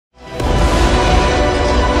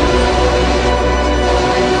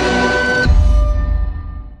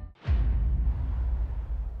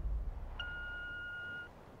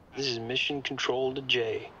Mission Control to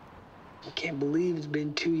Jay. I can't believe it's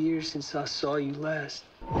been 2 years since I saw you last.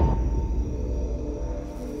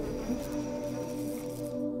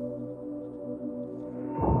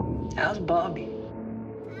 How's Bobby?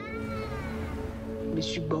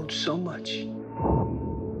 Miss you both so much.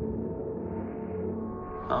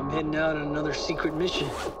 I'm heading out on another secret mission.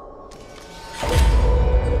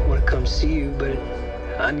 I want to come see you, but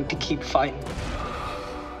I need to keep fighting.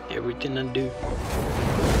 Everything I do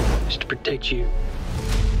is to protect you.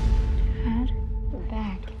 Dad, we're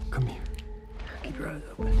back. Come here. Keep your eyes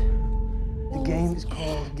open. The game is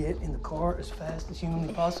called Get in the Car as Fast as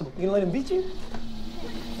Humanly Possible. You gonna let him beat you?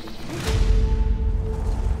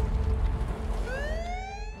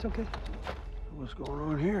 It's okay. What's going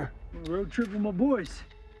on here? Road trip with my boys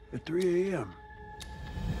at 3 a.m.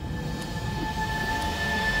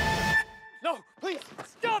 No, please,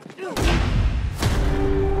 stop!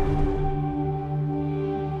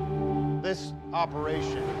 This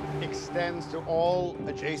operation extends to all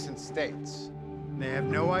adjacent states. They have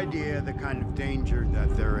no idea the kind of danger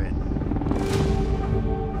that they're in.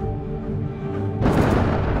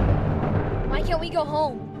 Why can't we go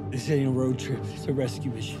home? This ain't a road trip. It's a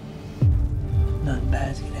rescue mission. Nothing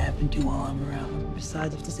bad's gonna happen to you while I'm around.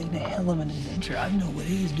 Besides, if this ain't a hell of an adventure, I know what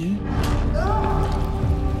is, dude.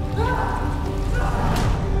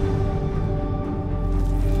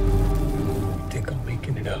 You think I'm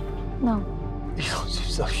making it up? No. You don't seem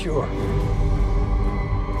so sure.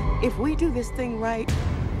 If we do this thing right,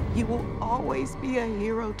 you will always be a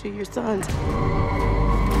hero to your sons.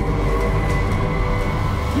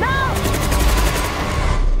 No!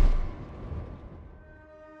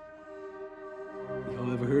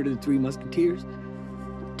 Y'all ever heard of the Three Musketeers?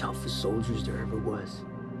 The toughest soldiers there ever was.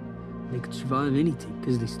 They could survive anything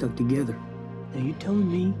because they stuck together. Now you telling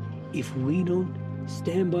me if we don't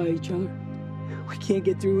stand by each other, we can't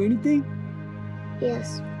get through anything?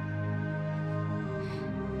 Yes.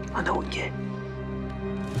 I know we can.